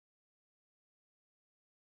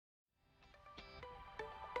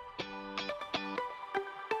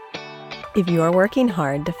If you're working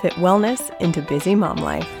hard to fit wellness into busy mom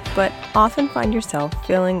life, but often find yourself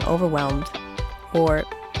feeling overwhelmed or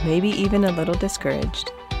maybe even a little discouraged,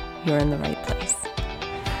 you're in the right place.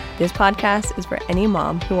 This podcast is for any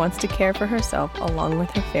mom who wants to care for herself along with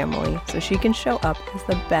her family so she can show up as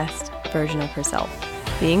the best version of herself.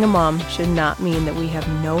 Being a mom should not mean that we have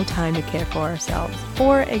no time to care for ourselves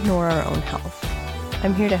or ignore our own health.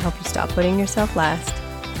 I'm here to help you stop putting yourself last,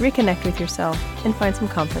 reconnect with yourself, and find some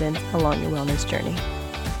confidence along your wellness journey.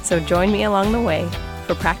 So join me along the way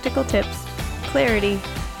for practical tips, clarity,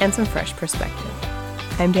 and some fresh perspective.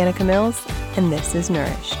 I'm Danica Mills, and this is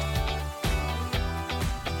Nourished.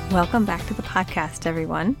 Welcome back to the podcast,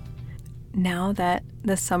 everyone. Now that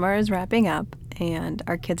the summer is wrapping up and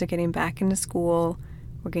our kids are getting back into school,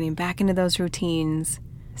 we're getting back into those routines,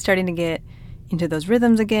 starting to get into those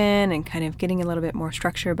rhythms again and kind of getting a little bit more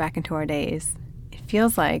structure back into our days. It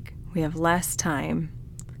feels like we have less time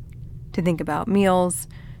to think about meals,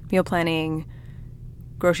 meal planning,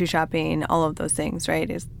 grocery shopping, all of those things, right?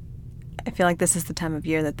 I feel like this is the time of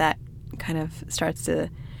year that kind of starts to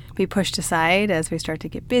be pushed aside as we start to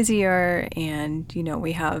get busier and,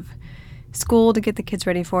 we have school to get the kids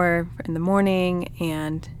ready for in the morning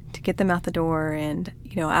and to get them out the door. And,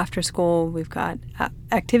 after school, we've got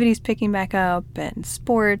activities picking back up and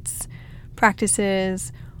sports,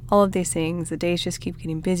 practices, all of these things. The days just keep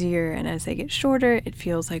getting busier, and as they get shorter, it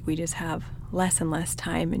feels like we just have less and less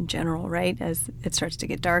time in general, right? As it starts to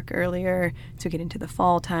get dark earlier, to get into the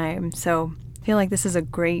fall time. So I feel like this is a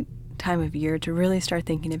great time of year to really start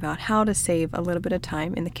thinking about how to save a little bit of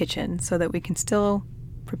time in the kitchen so that we can still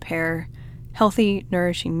prepare healthy,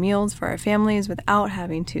 nourishing meals for our families without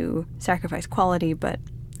having to sacrifice quality, but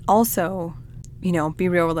also be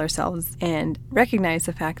real with ourselves and recognize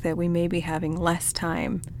the fact that we may be having less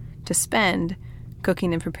time to spend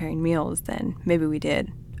cooking and preparing meals than maybe we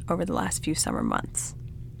did over the last few summer months.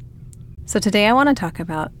 So today I want to talk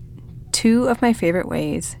about two of my favorite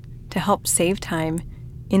ways to help save time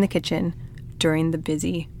in the kitchen during the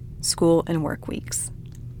busy school and work weeks.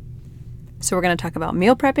 So we're going to talk about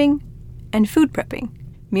meal prepping and food prepping.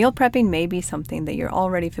 Meal prepping may be something that you're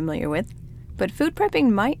already familiar with, but food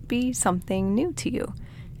prepping might be something new to you,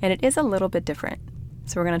 and it is a little bit different.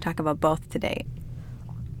 So we're going to talk about both today.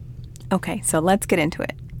 Okay, so let's get into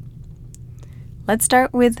it. Let's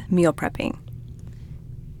start with meal prepping.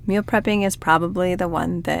 Meal prepping is probably the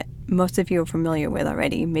one that most of you are familiar with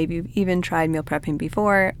already. Maybe you've even tried meal prepping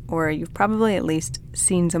before, or you've probably at least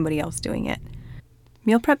seen somebody else doing it.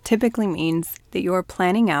 Meal prep typically means that you're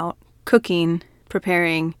planning out, cooking,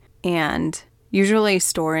 preparing, and usually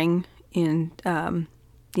storing in,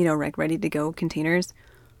 ready-to-go containers,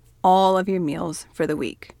 all of your meals for the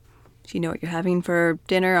week. So you know what you're having for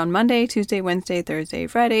dinner on Monday, Tuesday, Wednesday, Thursday,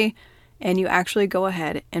 Friday, and you actually go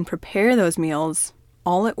ahead and prepare those meals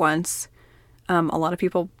all at once. A lot of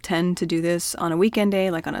people tend to do this on a weekend day,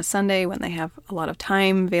 like on a Sunday when they have a lot of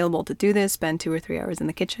time available to do this, spend 2 or 3 hours in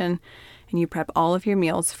the kitchen, and you prep all of your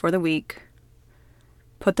meals for the week,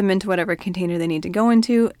 put them into whatever container they need to go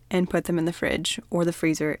into, and put them in the fridge or the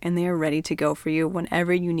freezer, and they are ready to go for you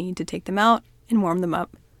whenever you need to take them out and warm them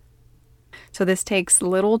up. So this takes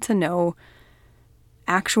little to no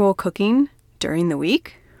actual cooking during the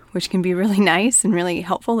week, which can be really nice and really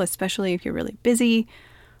helpful, especially if you're really busy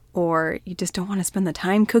or you just don't want to spend the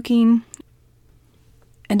time cooking.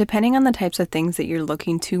 And depending on the types of things that you're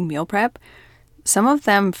looking to meal prep, some of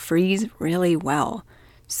them freeze really well.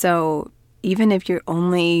 So even if you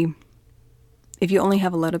only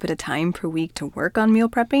have a little bit of time per week to work on meal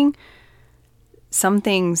prepping, some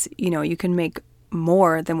things, you can make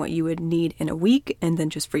more than what you would need in a week and then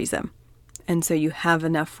just freeze them. And so you have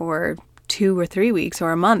enough for 2 or 3 weeks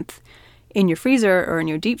or a month in your freezer or in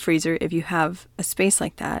your deep freezer if you have a space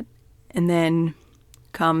like that. And then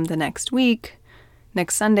come the next week,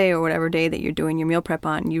 next Sunday or whatever day that you're doing your meal prep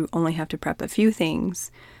on, you only have to prep a few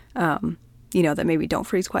things, that maybe don't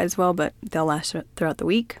freeze quite as well, but they'll last throughout the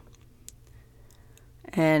week.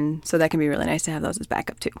 And so that can be really nice to have those as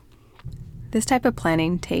backup too. This type of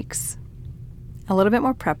planning takes a little bit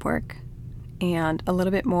more prep work and a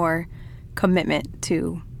little bit more commitment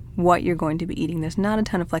to what you're going to be eating. There's not a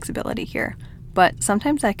ton of flexibility here, but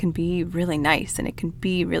sometimes that can be really nice and it can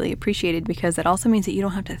be really appreciated because it also means that you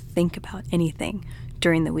don't have to think about anything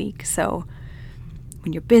during the week. So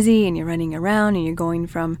when you're busy and you're running around and you're going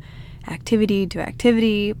from activity to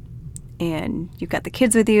activity and you've got the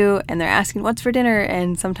kids with you and they're asking what's for dinner,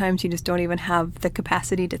 and sometimes you just don't even have the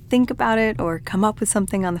capacity to think about it or come up with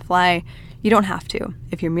something on the fly. You don't have to.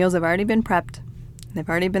 If your meals have already been prepped, they've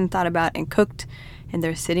already been thought about and cooked, and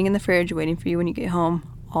they're sitting in the fridge waiting for you when you get home,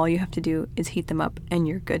 all you have to do is heat them up and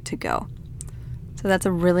you're good to go. So that's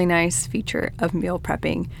a really nice feature of meal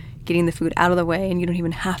prepping, getting the food out of the way, and you don't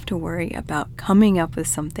even have to worry about coming up with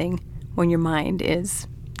something when your mind is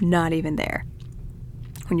not even there.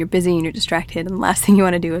 When you're busy and you're distracted, and the last thing you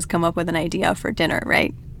want to do is come up with an idea for dinner,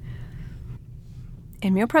 right?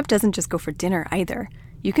 And meal prep doesn't just go for dinner either.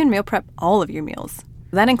 You can meal prep all of your meals.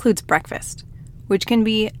 That includes breakfast, which can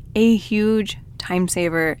be a huge time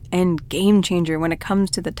saver and game changer when it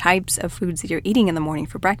comes to the types of foods that you're eating in the morning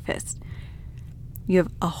for breakfast. You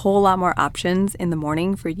have a whole lot more options in the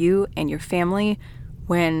morning for you and your family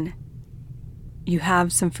when you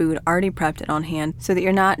have some food already prepped and on hand, so that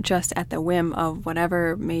you're not just at the whim of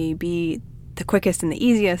whatever may be the quickest and the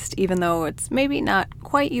easiest, even though it's maybe not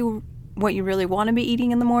quite what you really want to be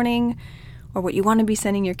eating in the morning, or what you want to be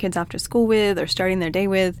sending your kids off to school with or starting their day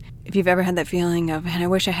with. If you've ever had that feeling of, man, I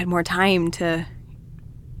wish I had more time to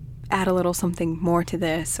add a little something more to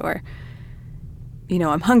this, or,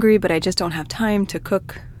 I'm hungry, but I just don't have time to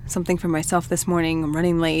cook something for myself this morning. I'm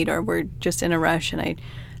running late, or we're just in a rush and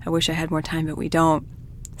I wish I had more time, but we don't.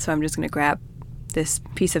 So I'm just going to grab this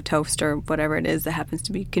piece of toast or whatever it is that happens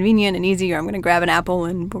to be convenient and easy, or I'm going to grab an apple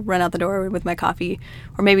and run out the door with my coffee,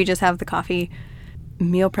 or maybe just have the coffee.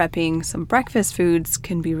 Meal prepping some breakfast foods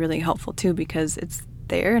can be really helpful too, because it's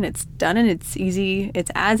there and it's done and it's easy.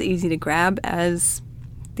 It's as easy to grab as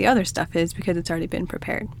the other stuff is because it's already been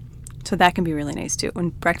prepared. So that can be really nice too.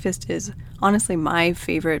 And breakfast is honestly my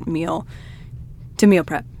favorite meal to meal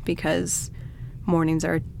prep, because mornings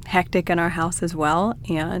are hectic in our house as well,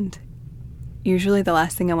 and usually the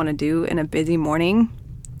last thing I want to do in a busy morning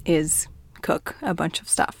is cook a bunch of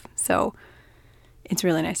stuff. So it's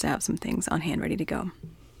really nice to have some things on hand ready to go.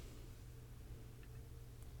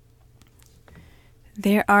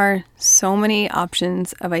 There are so many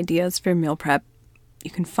options of ideas for meal prep you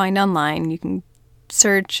can find online. You can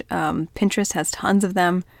search. Pinterest has tons of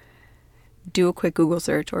them. Do a quick Google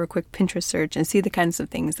search or a quick Pinterest search and see the kinds of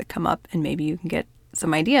things that come up, and maybe you can get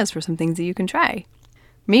some ideas for some things that you can try.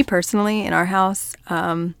 Me personally, in our house,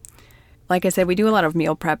 like I said, we do a lot of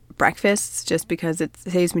meal prep breakfasts just because it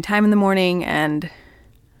saves me time in the morning and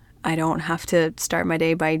I don't have to start my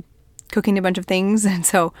day by cooking a bunch of things. And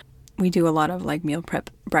so we do a lot of like meal prep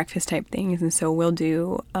breakfast type things. And so we'll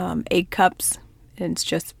do egg cups. It's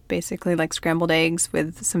just basically like scrambled eggs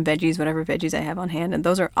with some veggies, whatever veggies I have on hand. And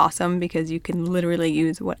those are awesome because you can literally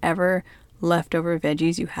use whatever leftover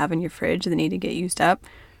veggies you have in your fridge that need to get used up.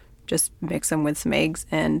 Just mix them with some eggs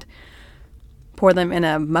and pour them in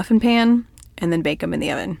a muffin pan and then bake them in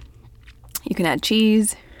the oven. You can add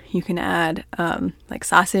cheese. You can add like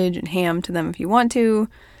sausage and ham to them if you want to.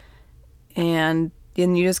 And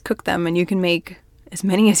then you just cook them, and you can make as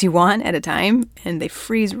many as you want at a time, and they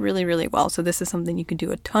freeze really, really well. So this is something you can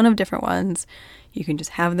do a ton of different ones. You can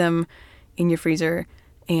just have them in your freezer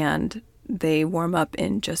and they warm up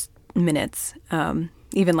in just minutes,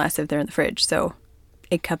 even less if they're in the fridge. So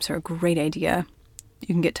egg cups are a great idea. You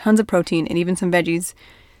can get tons of protein and even some veggies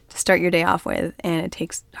to start your day off with, and it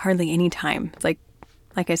takes hardly any time. It's like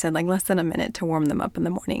I said, like less than a minute to warm them up in the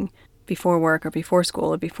morning before work or before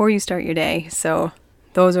school or before you start your day. So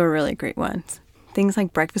those are really great ones. Things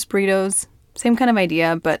like breakfast burritos, same kind of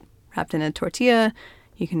idea, but wrapped in a tortilla.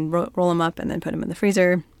 You can roll them up and then put them in the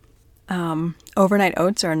freezer. Overnight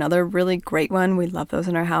oats are another really great one. We love those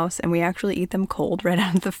in our house, and we actually eat them cold right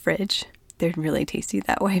out of the fridge. They're really tasty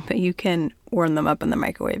that way, but you can warm them up in the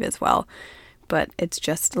microwave as well. But it's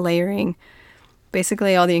just layering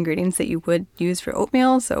basically all the ingredients that you would use for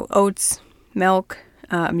oatmeal. So oats, milk,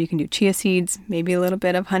 you can do chia seeds, maybe a little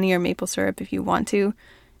bit of honey or maple syrup if you want to,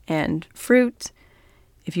 and fruit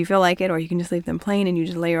if you feel like it, or you can just leave them plain and you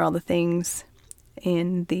just layer all the things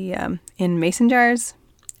in the in mason jars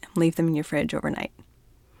and leave them in your fridge overnight.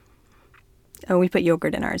 Oh, we put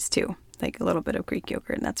yogurt in ours too, like a little bit of Greek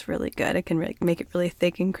yogurt, and that's really good. It can make it really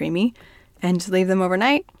thick and creamy, and just leave them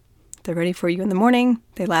overnight. They're ready for you in the morning.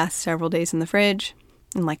 They last several days in the fridge,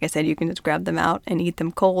 and like I said, you can just grab them out and eat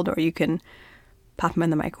them cold, or you can pop them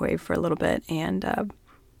in the microwave for a little bit and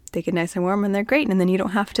they get nice and warm, and they're great. And then you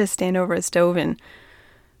don't have to stand over a stove and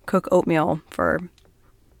cook oatmeal for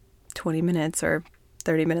 20 minutes or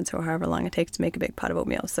 30 minutes or however long it takes to make a big pot of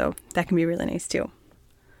oatmeal. So that can be really nice too.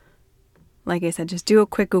 Like I said, just do a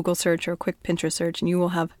quick Google search or a quick Pinterest search and you will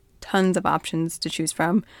have tons of options to choose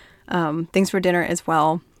from. Things for dinner as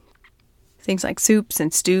well. Things like soups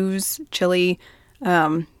and stews, chili,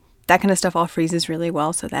 that kind of stuff all freezes really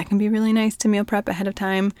well. So that can be really nice to meal prep ahead of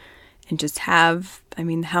time and just have,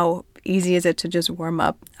 how easy is it to just warm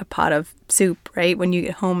up a pot of soup, right, when you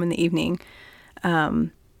get home in the evening,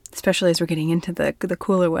 especially as we're getting into the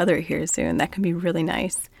cooler weather here soon. That can be really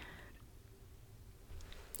nice.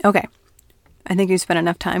 Okay, I think we've spent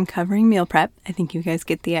enough time covering meal prep. I think you guys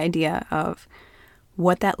get the idea of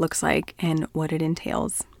what that looks like and what it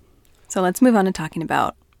entails. So let's move on to talking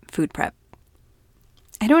about food prep.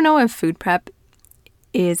 I don't know if food prep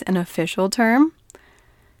is an official term,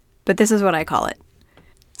 but this is what I call it.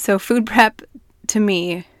 So food prep, to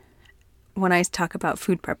me, when I talk about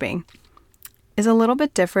food prepping, is a little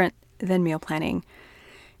bit different than meal planning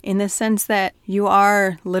in the sense that you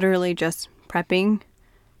are literally just prepping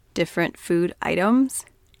different food items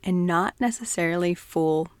and not necessarily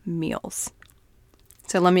full meals.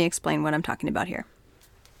 So let me explain what I'm talking about here.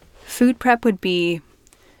 Food prep would be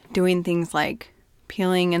doing things like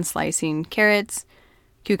peeling and slicing carrots,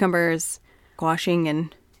 cucumbers, washing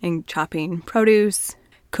and chopping produce,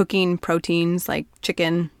 cooking proteins like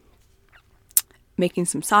chicken, making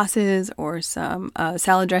some sauces or some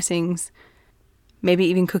salad dressings, maybe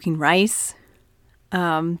even cooking rice,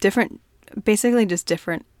 basically just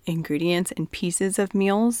different ingredients and pieces of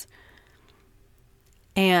meals,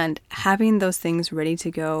 and having those things ready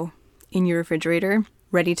to go in your refrigerator,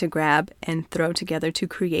 ready to grab and throw together to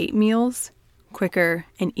create meals quicker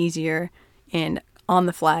and easier and on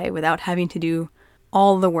the fly without having to do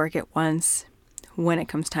all the work at once when it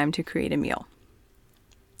comes time to create a meal.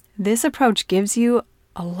 This approach gives you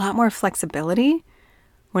a lot more flexibility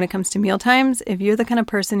when it comes to meal times if you're the kind of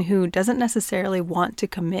person who doesn't necessarily want to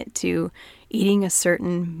commit to eating a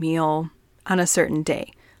certain meal on a certain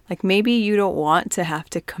day. Like maybe you don't want to have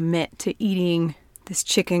to commit to eating this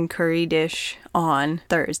chicken curry dish on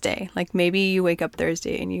Thursday. Like maybe you wake up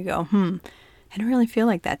Thursday and you go, I don't really feel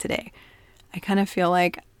like that today. I kind of feel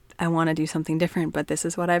like I want to do something different, but this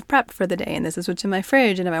is what I've prepped for the day and this is what's in my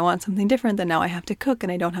fridge. And if I want something different, then now I have to cook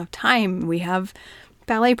and I don't have time. We have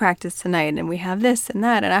ballet practice tonight and we have this and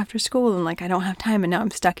that and after school and like I don't have time and now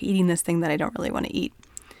I'm stuck eating this thing that I don't really want to eat.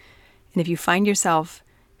 And if you find yourself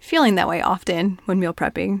feeling that way often when meal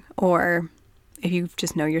prepping, or if you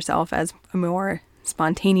just know yourself as a more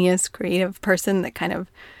spontaneous, creative person that kind of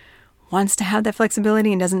wants to have that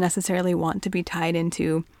flexibility and doesn't necessarily want to be tied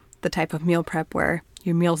into the type of meal prep where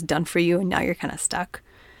your meal's done for you and now you're kind of stuck,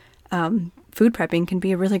 food prepping can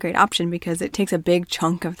be a really great option because it takes a big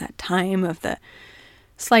chunk of that time of the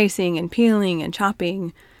slicing and peeling and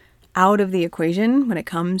chopping out of the equation when it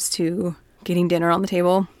comes to getting dinner on the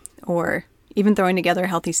table or even throwing together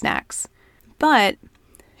healthy snacks. But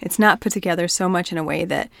it's not put together so much in a way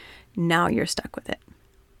that now you're stuck with it.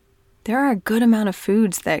 There are a good amount of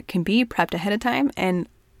foods that can be prepped ahead of time and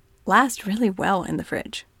last really well in the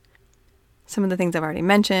fridge. Some of the things I've already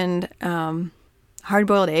mentioned,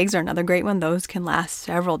 hard-boiled eggs are another great one. Those can last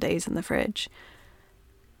several days in the fridge.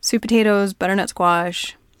 Sweet potatoes, butternut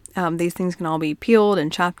squash, these things can all be peeled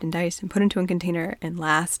and chopped and diced and put into a container and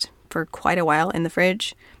last for quite a while in the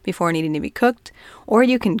fridge before needing to be cooked. Or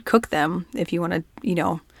you can cook them if you want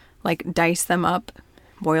to, like dice them up,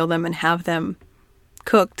 boil them and have them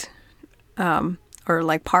cooked, or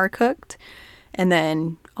like par cooked. And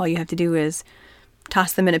then all you have to do is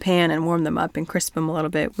toss them in a pan and warm them up and crisp them a little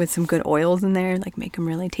bit with some good oils in there, like make them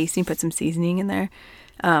really tasty, put some seasoning in there.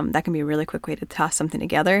 That can be a really quick way to toss something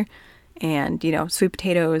together. And, sweet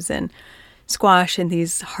potatoes and squash and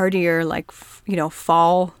these hardier,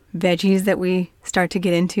 fall veggies that we start to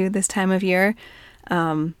get into this time of year.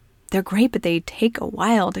 They're great, but they take a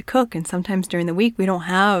while to cook. And sometimes during the week, we don't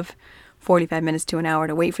have 45 minutes to an hour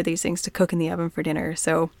to wait for these things to cook in the oven for dinner.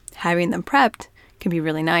 So having them prepped can be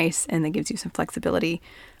really nice, and that gives you some flexibility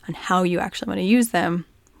on how you actually want to use them,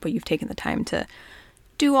 but you've taken the time to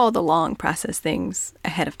do all the long process things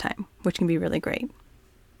ahead of time, which can be really great.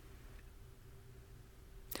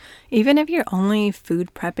 Even if you're only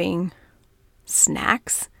food prepping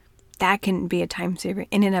snacks, that can be a time saver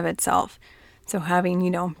in and of itself. So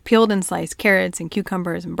having, peeled and sliced carrots and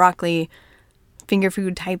cucumbers and broccoli, finger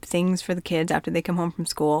food type things for the kids after they come home from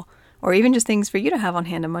school, or even just things for you to have on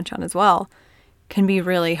hand and munch on as well, can be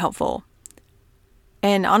really helpful.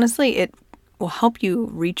 And honestly, it will help you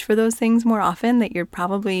reach for those things more often that you're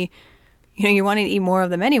probably, you're wanting to eat more of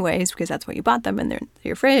them anyways because that's what you bought them and they're in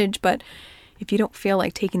your fridge. But if you don't feel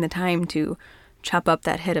like taking the time to chop up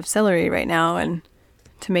that head of celery right now and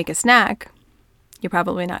to make a snack, you're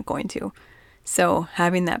probably not going to. So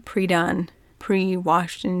having that pre-done,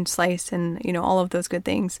 pre-washed and sliced and, all of those good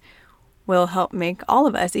things will help make all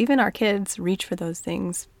of us, even our kids, reach for those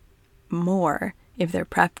things more if they're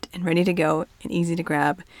prepped and ready to go and easy to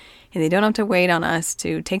grab. And they don't have to wait on us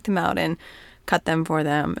to take them out and cut them for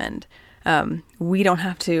them. And we don't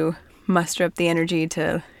have to muster up the energy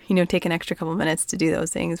to, take an extra couple minutes to do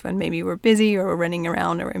those things when maybe we're busy or we're running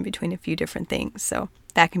around or in between a few different things. So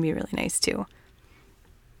that can be really nice too.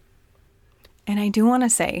 And I do want to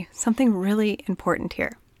say something really important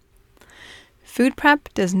here. Food prep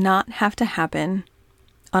does not have to happen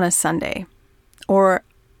on a Sunday or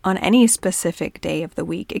on any specific day of the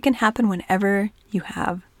week. It can happen whenever you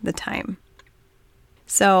have the time.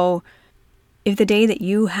 So if the day that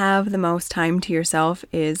you have the most time to yourself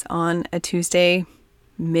is on a Tuesday,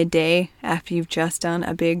 midday, after you've just done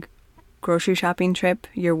a big grocery shopping trip,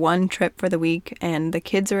 your one trip for the week, and the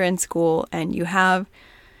kids are in school, and you have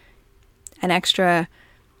an extra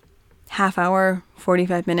half hour,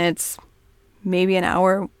 45 minutes, maybe an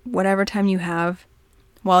hour, whatever time you have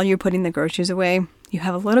while you're putting the groceries away, you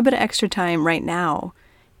have a little bit of extra time right now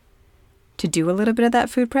to do a little bit of that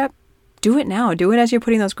food prep. Do it now. Do it as you're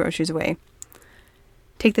putting those groceries away.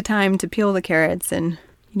 Take the time to peel the carrots and,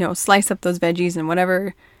 slice up those veggies and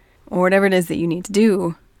whatever it is that you need to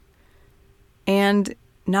do. And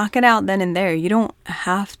knock it out then and there. You don't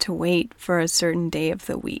have to wait for a certain day of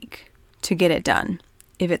the week to get it done.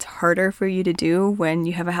 If it's harder for you to do when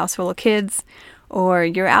you have a house full of kids, or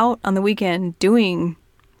you're out on the weekend doing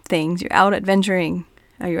things, you're out adventuring,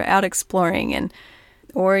 or you're out exploring,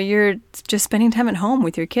 or you're just spending time at home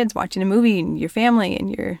with your kids watching a movie and your family,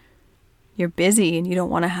 and you're busy and you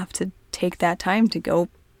don't want to have to take that time to go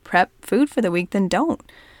prep food for the week, then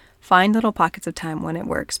don't. Find little pockets of time when it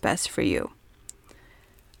works best for you.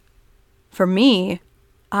 For me,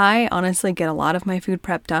 I honestly get a lot of my food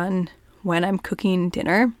prep done when I'm cooking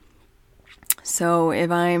dinner. So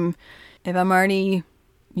if I'm already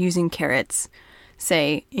using carrots,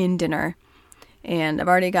 say, in dinner, and I've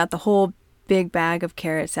already got the whole big bag of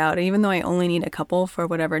carrots out, even though I only need a couple for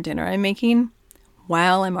whatever dinner I'm making,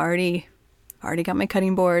 while I'm already got my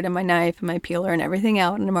cutting board and my knife and my peeler and everything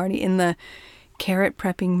out, and I'm already in the carrot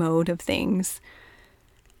prepping mode of things,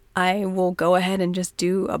 I will go ahead and just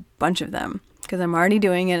do a bunch of them because I'm already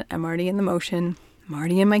doing it. I'm already in the motion. I'm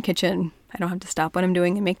already in my kitchen. I don't have to stop what I'm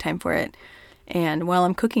doing and make time for it. And while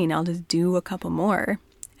I'm cooking, I'll just do a couple more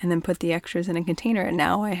and then put the extras in a container. And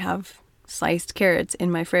now I have sliced carrots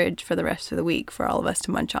in my fridge for the rest of the week for all of us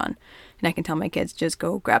to munch on. And I can tell my kids, just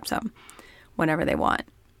go grab some whenever they want.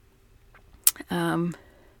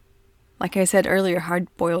 Like I said earlier,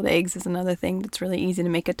 hard-boiled eggs is another thing that's really easy to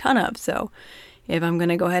make a ton of. So if I'm going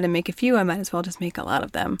to go ahead and make a few, I might as well just make a lot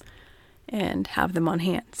of them and have them on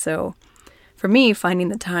hand. So for me, finding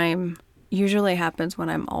the time usually happens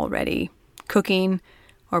when I'm already cooking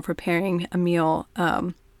or preparing a meal.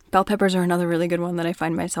 Bell peppers are another really good one that I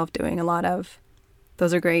find myself doing a lot of.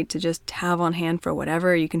 Those are great to just have on hand for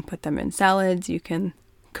whatever. You can put them in salads. You can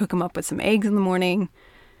cook them up with some eggs in the morning.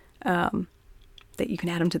 That you can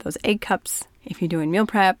add them to those egg cups if you're doing meal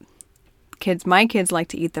prep. My kids like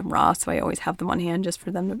to eat them raw, so I always have them on hand just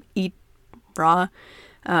for them to eat raw.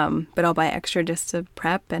 But I'll buy extra just to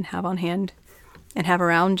prep and have on hand and have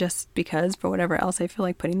around just because for whatever else I feel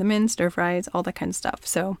like putting them in, stir fries, all that kind of stuff.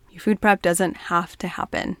 So your food prep doesn't have to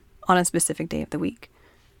happen on a specific day of the week.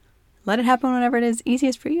 Let it happen whenever it is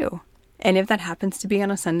easiest for you. And if that happens to be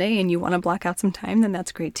on a Sunday and you want to block out some time, then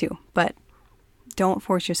that's great too. But don't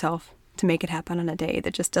force yourself to make it happen on a day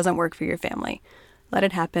that just doesn't work for your family. Let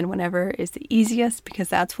it happen whenever is the easiest, because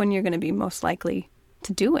that's when you're going to be most likely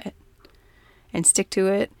to do it and stick to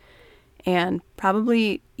it and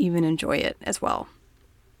probably even enjoy it as well.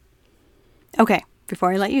 Okay,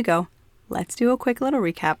 before I let you go, let's do a quick little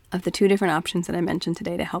recap of the 2 different options that I mentioned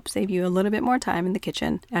today to help save you a little bit more time in the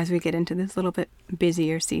kitchen as we get into this little bit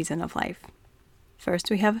busier season of life.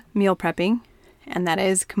 First, we have meal prepping, and that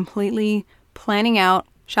is completely planning out,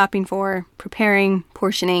 shopping for, preparing,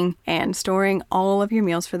 portioning, and storing all of your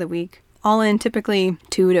meals for the week, all in typically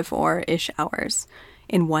 2 to 4-ish hours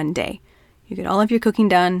in one day. You get all of your cooking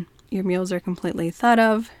done, your meals are completely thought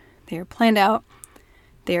of, they are planned out,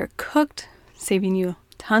 they are cooked, saving you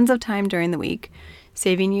tons of time during the week,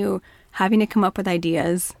 saving you having to come up with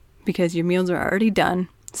ideas because your meals are already done.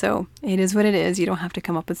 So it is what it is. You don't have to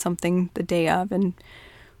come up with something the day of and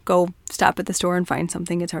go stop at the store and find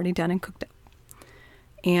something. It's already done and cooked up.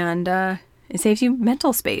 And it saves you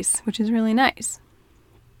mental space, which is really nice.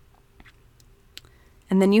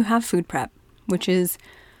 And then you have food prep, which is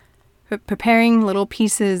preparing little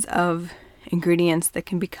pieces of ingredients that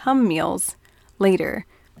can become meals later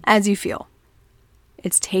as you feel.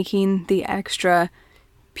 It's taking the extra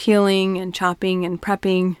peeling and chopping and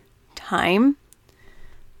prepping time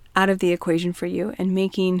out of the equation for you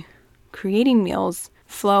and creating meals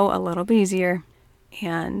flow a little bit easier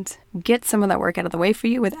and get some of that work out of the way for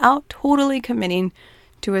you without totally committing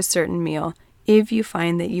to a certain meal if you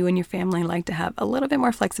find that you and your family like to have a little bit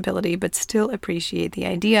more flexibility but still appreciate the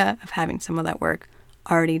idea of having some of that work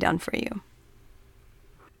already done for you.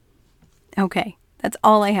 Okay, that's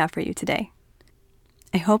all I have for you today.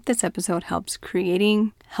 I hope this episode helps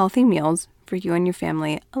creating healthy meals for you and your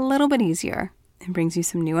family a little bit easier and brings you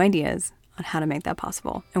some new ideas on how to make that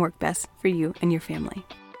possible and work best for you and your family.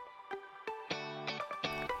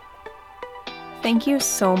 Thank you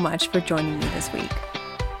so much for joining me this week.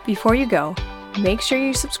 Before you go, make sure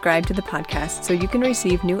you subscribe to the podcast so you can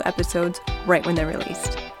receive new episodes right when they're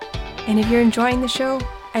released. And if you're enjoying the show,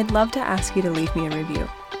 I'd love to ask you to leave me a review.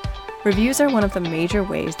 Reviews are one of the major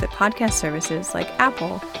ways that podcast services like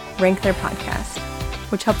Apple rank their podcast,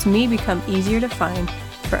 which helps me become easier to find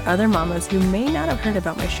for other mamas who may not have heard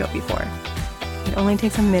about my show before. It only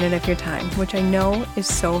takes a minute of your time, which I know is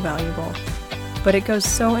so valuable, but it goes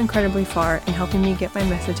so incredibly far in helping me get my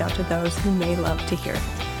message out to those who may love to hear it.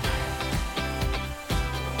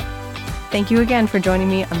 Thank you again for joining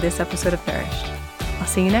me on this episode of Nourished. I'll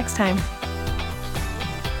see you next time.